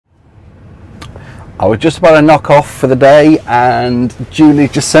I was just about to knock off for the day, and Julie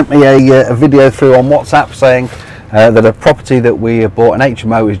just sent me a video through on WhatsApp saying that a property that we bought, an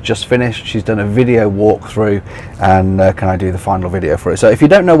HMO, is just finished. She's done a video walkthrough, and can I do the final video for it? So if you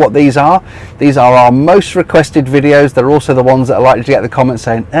don't know what these are our most requested videos. They're also the ones that are likely to get the comments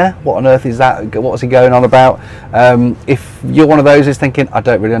saying, what on earth is that? What's he going on about? If you're one of those who's thinking, I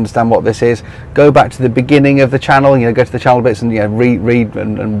don't really understand what this is, go back to the beginning of the channel, go to the channel bits and read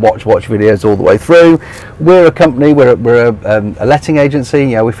and watch videos all the way through. We're a company, we're a letting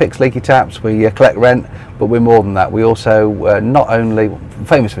agency. We fix leaky taps, we collect rent, but we're more than that. We also not only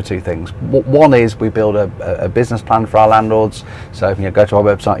famous for two things. One is we build a business plan for our landlords. So if you go to our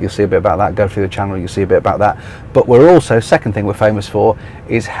website, you'll see a bit about that. Go through the channel, you'll see a bit about that. But we're also, second thing we're famous for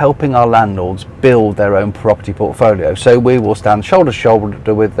is helping our landlords build their own property portfolio. So we will stand shoulder to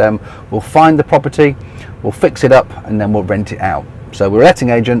shoulder with them. We'll find the property, we'll fix it up, and then we'll rent it out. So we're a letting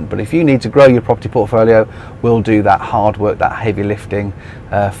agent, but if you need to grow your property portfolio, we'll do that hard work, that heavy lifting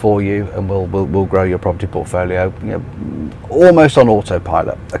for you, and we'll grow your property portfolio almost on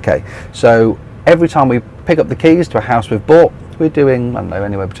autopilot. Okay, so every time we pick up the keys to a house we've bought, we're doing, I don't know,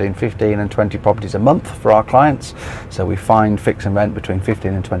 anywhere between 15 and 20 properties a month for our clients. So we find, fix and rent between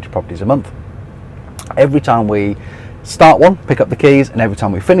 15 and 20 properties a month. Every time we start one, pick up the keys, and every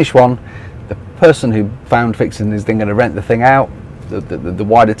time we finish one, the person who found, fixing is then going to rent the thing out. The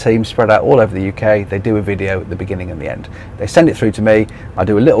wider team spread out all over the UK, they do a video at the beginning and the end. They send it through to me, I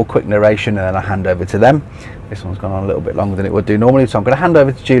do a little quick narration, and then I hand over to them. This one's gone on a little bit longer than it would do normally, so I'm going to hand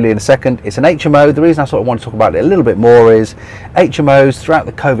over to Julie in a second. It's an HMO. The reason I sort of want to talk about it a little bit more is HMOs, throughout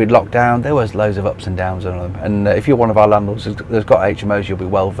the COVID lockdown, there was loads of ups and downs on them. And if you're one of our landlords that's got HMOs, you'll be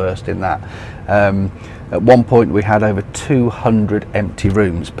well versed in that. At one point we had over 200 empty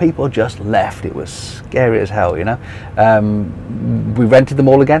rooms. People just left. It was scary as hell, we rented them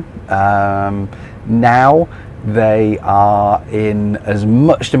all again. Now they are in as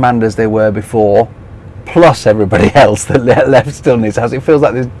much demand as they were before, plus everybody else that left still needs a house. It feels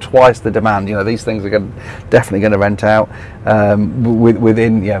like there's twice the demand. These things are definitely going to rent out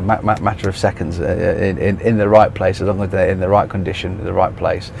within matter of seconds in the right place, as long as they're in the right condition, in the right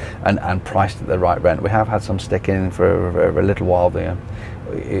place, and priced at the right rent. We have had some stick in for a little while there.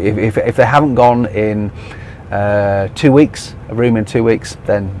 If they haven't gone in 2 weeks, a room in 2 weeks,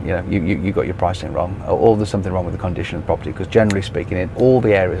 then you got your pricing wrong, or there's something wrong with the condition of the property, because generally speaking, in all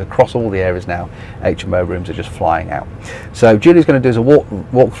the areas, across all the areas now, HMO rooms are just flying out. So Julie's going to do is a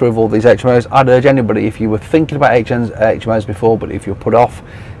walk through of all these HMOs. I'd urge anybody, if you were thinking about HMOs before, but if you're put off,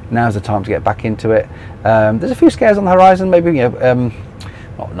 now's the time to get back into it. There's a few scares on the horizon, maybe not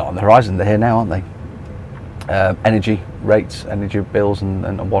on the horizon, they're here now, aren't they? Energy rates, energy bills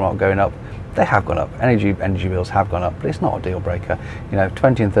and whatnot going up. They have gone up. Energy bills have gone up, but it's not a deal breaker.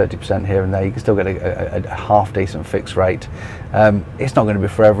 20 and 30% here and there, you can still get a half decent fixed rate. It's not going to be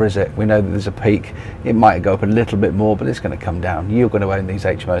forever, is it? We know that there's a peak. It might go up a little bit more, but it's going to come down. You're going to own these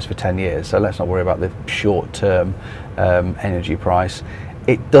HMOs for 10 years, so let's not worry about the short-term energy price.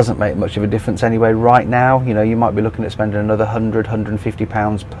 It doesn't make much of a difference anyway right now. You might be looking at spending another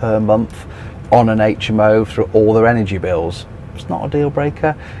 £100–150 per month on an HMO through all their energy bills. It's not a deal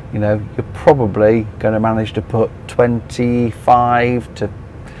breaker. You're probably going to manage to put 25 to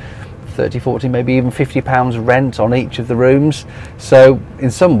 30, 40, maybe even £50 rent on each of the rooms. So in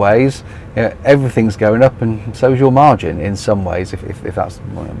some ways, everything's going up, and so is your margin in some ways. If that's,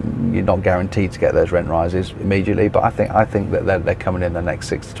 you're not guaranteed to get those rent rises immediately, but I think that they're coming in the next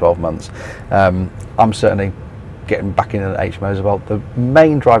 6 to 12 months. I'm certainly getting back into the HMOs as well. The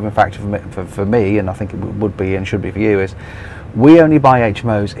main driving factor for me, and I think it would be and should be for you, is we only buy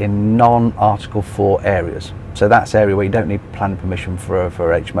HMOs in non-Article 4 areas. So that's area where you don't need planning permission for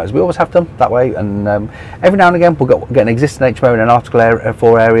HMOs. We always have them that way, and every now and again we'll get an existing HMO in an Article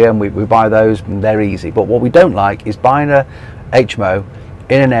 4 area, and we buy those, and they're easy. But what we don't like is buying a HMO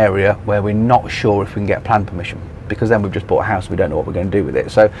in an area where we're not sure if we can get planning permission, because then we've just bought a house and we don't know what we're going to do with it.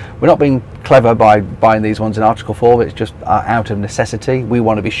 So we're not being clever by buying these ones in Article 4, it's just out of necessity. We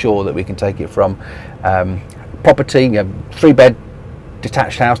want to be sure that we can take it from property, 3-bed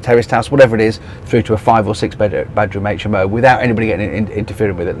detached house, terraced house, whatever it is, through to a 5 or 6 bedroom HMO without anybody getting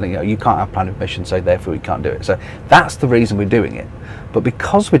interfering with it. You can't have planning permission, so therefore we can't do it. So that's the reason we're doing it. But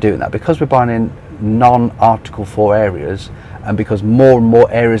because we're doing that, because we're buying in non-Article 4 areas, and because more and more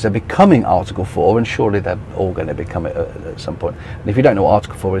areas are becoming Article 4, and surely they're all going to become it at some point. And if you don't know what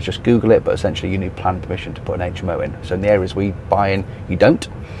Article 4 is, just Google it, but essentially you need planning permission to put an HMO in. So in the areas we buy in, you don't.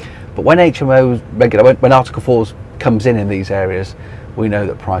 But when HMOs, when Article 4 comes in these areas, we know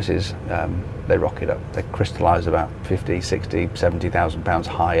that prices they rocket up. They crystallise about 50, 60, 70,000 pounds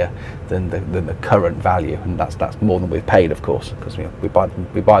higher than the current value, and that's more than we've paid, of course, because we buy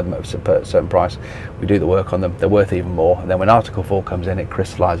them at a certain price. We do the work on them, they're worth even more, and then when Article 4 comes in, it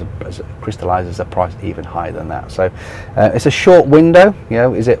crystallises a price even higher than that. So it's a short window. You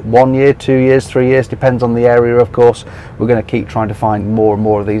know, is it 1 year, 2 years, 3 years? Depends on the area, of course. We're going to keep trying to find more and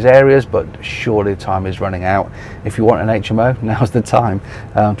more of these areas, but surely time is running out. If you want an HMO, now's the time.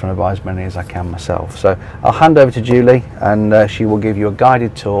 I'm trying to buy as many as I can myself. So I'll hand over to Julie, and she will give you a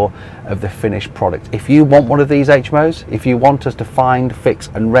guided tour of the finished product. If you want one of these HMOs, if you want us to find, fix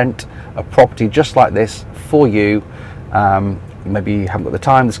and rent a property just like this for you, maybe you haven't got the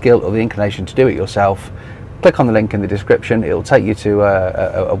time, the skill or the inclination to do it yourself, click on the link in the description. It'll take you to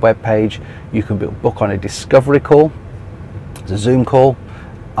a web page. You can book on a discovery call. It's a Zoom call.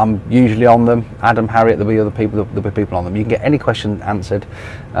 I'm usually on them. Adam, Harriet, there'll be people on them. You can get any question answered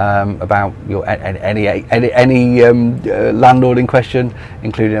about any landlord in question,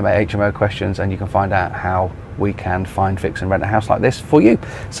 including about HMO questions, and you can find out how we can find, fix and rent a house like this for you.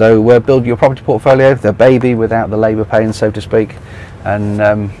 So build your property portfolio, the baby without the labour pain, so to speak. And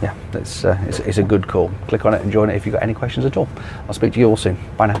yeah, it's a good call. Click on it and join it if you've got any questions at all. I'll speak to you all soon.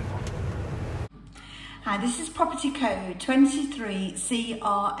 Bye now. Hi, this is property code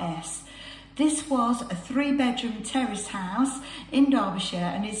 23CRS. This was a 3-bedroom terrace house in Derbyshire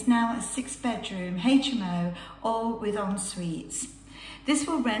and is now a 6-bedroom HMO, all with en-suites. This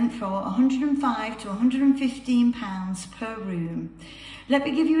will rent for £105 to £115 per room. Let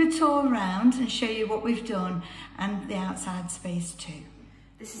me give you a tour around and show you what we've done and the outside space too.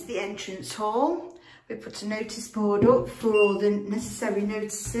 This is the entrance hall. We put a notice board up for all the necessary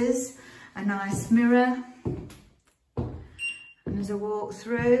notices. A nice mirror, and as I walk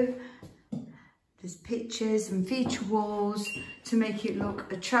through, there's pictures and feature walls to make it look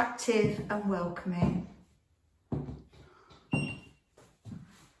attractive and welcoming.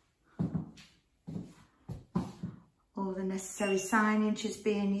 All the necessary signage is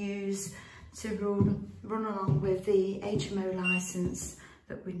being used to run along with the HMO licence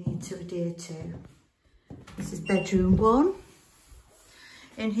that we need to adhere to. This is bedroom 1.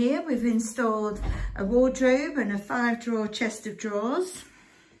 In here we've installed a wardrobe and a 5-drawer chest of drawers.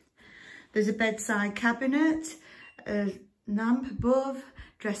 There's a bedside cabinet, a lamp above,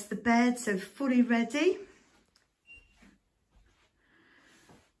 dressed the bed, so fully ready.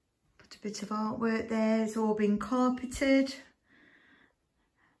 Put a bit of artwork there, it's all been carpeted.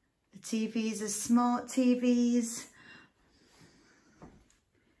 The TVs are smart TVs.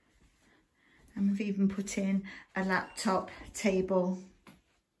 And we've even put in a laptop table.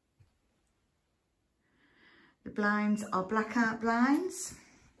 The blinds are blackout blinds,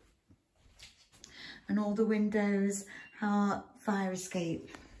 and all the windows are fire escape.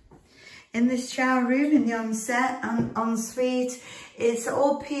 In this shower room, in the onset and ensuite, it's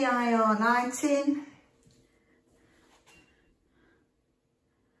all PIR lighting.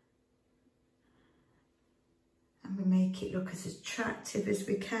 And we make it look as attractive as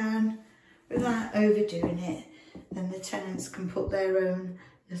we can without overdoing it. Then the tenants can put their own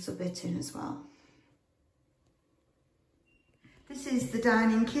little bit in as well. This is the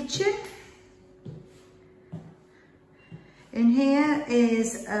dining kitchen. In here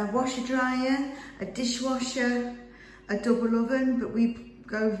is a washer dryer, a dishwasher, a double oven, but we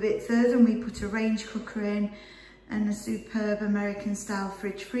go a bit further and we put a range cooker in and a superb American style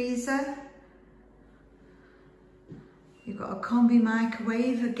fridge freezer. You've got a combi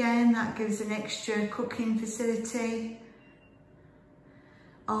microwave again, that gives an extra cooking facility.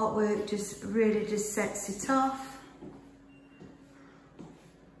 Artwork really just sets it off.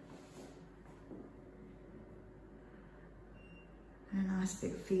 And a nice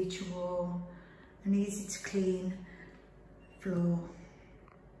big feature wall, an easy to clean floor.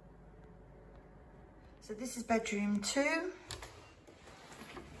 So this is bedroom 2.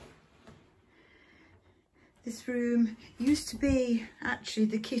 This room used to be actually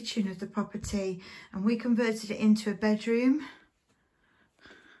the kitchen of the property, and we converted it into a bedroom.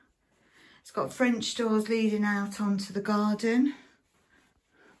 It's got French doors leading out onto the garden.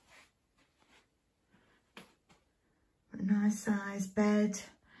 A nice size bed,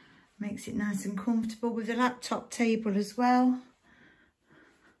 makes it nice and comfortable, with a laptop table as well.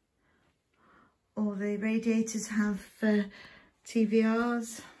 All the radiators have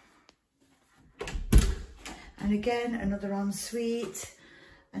TVRs. And again, another ensuite,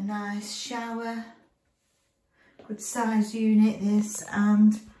 a nice shower, good size unit this,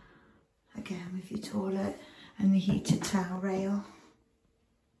 and again with your toilet and the heated towel rail.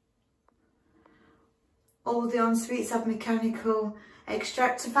 All the en-suites have mechanical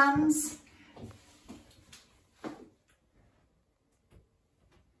extractor fans.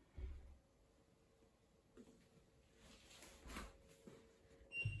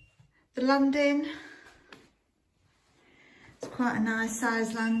 The landing, it's quite a nice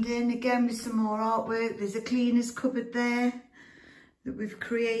size landing, again with some more artwork. There's a cleaner's cupboard there that we've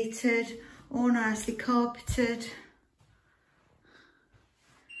created, all nicely carpeted.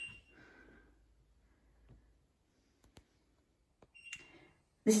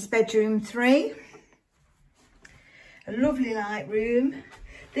 This is bedroom 3, a lovely light room.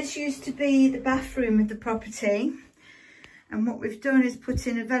 This used to be the bathroom of the property, and what we've done is put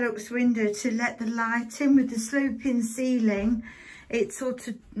in a Velux window to let the light in. With the sloping ceiling, it sort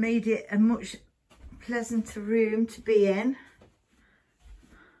of made it a much pleasanter room to be in.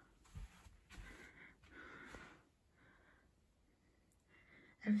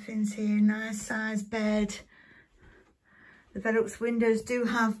 Everything's here, nice size bed. The Velux windows do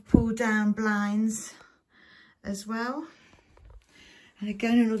have pull down blinds as well. And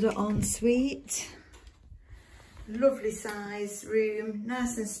again, another ensuite. Lovely size room,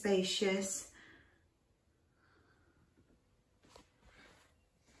 nice and spacious.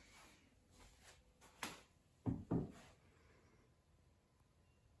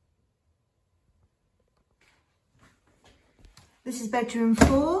 This is bedroom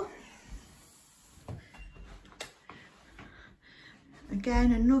 4.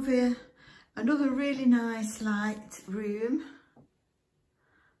 Again, another really nice light room.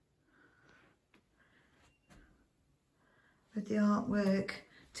 With the artwork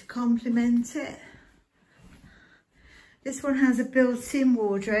to complement it. This one has a built-in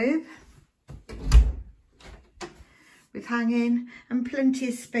wardrobe with hanging and plenty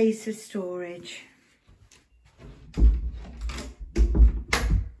of space for storage.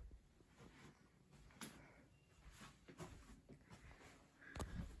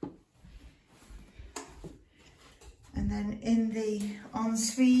 And then in the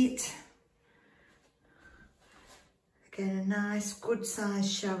ensuite, again, a nice, good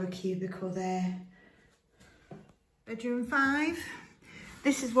sized shower cubicle there. Bedroom 5.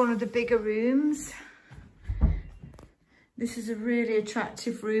 This is one of the bigger rooms. This is a really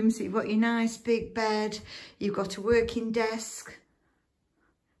attractive room. So you've got your nice big bed, you've got a working desk,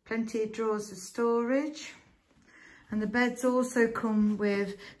 plenty of drawers of storage. And the beds also come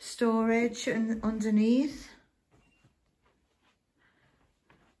with storage underneath.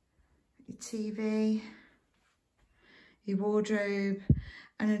 Your TV. Your wardrobe,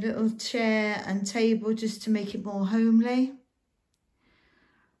 and a little chair and table just to make it more homely.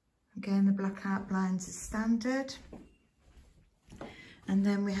 Again, the blackout blinds are standard. And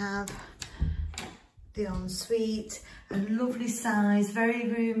then we have the ensuite, a lovely size, very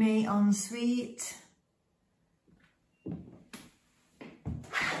roomy ensuite.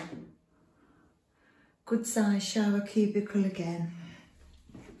 Good size shower cubicle again.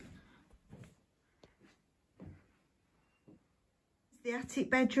 The attic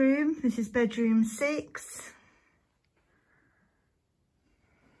bedroom, this is bedroom 6.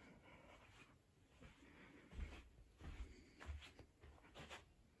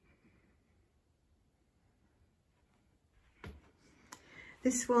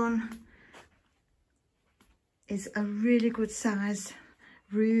 This one is a really good size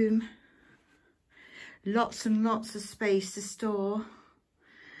room. Lots and lots of space to store.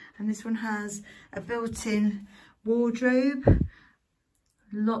 And this one has a built-in wardrobe.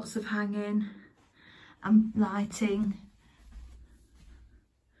 Lots of hanging and lighting.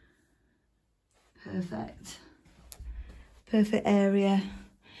 Perfect. Perfect area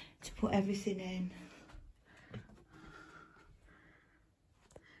to put everything in.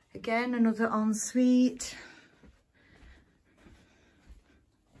 Again, another ensuite.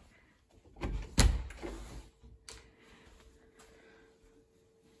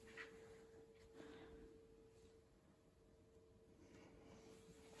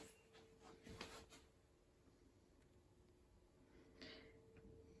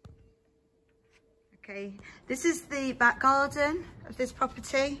 Okay, this is the back garden of this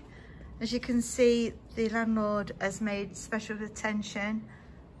property. As you can see, the landlord has made special attention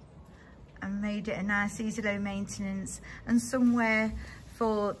and made it a nice, easy, low maintenance and somewhere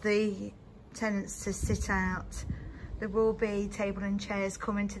for the tenants to sit out. There will be table and chairs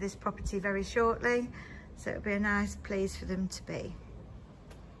coming to this property very shortly, so it'll be a nice place for them to be.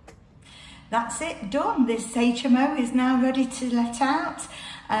 That's it, done. This HMO is now ready to let out.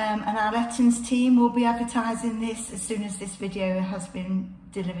 And our lettings team will be advertising this as soon as this video has been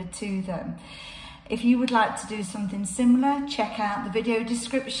delivered to them. If you would like to do something similar, check out the video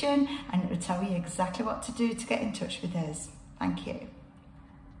description and it will tell you exactly what to do to get in touch with us. Thank you.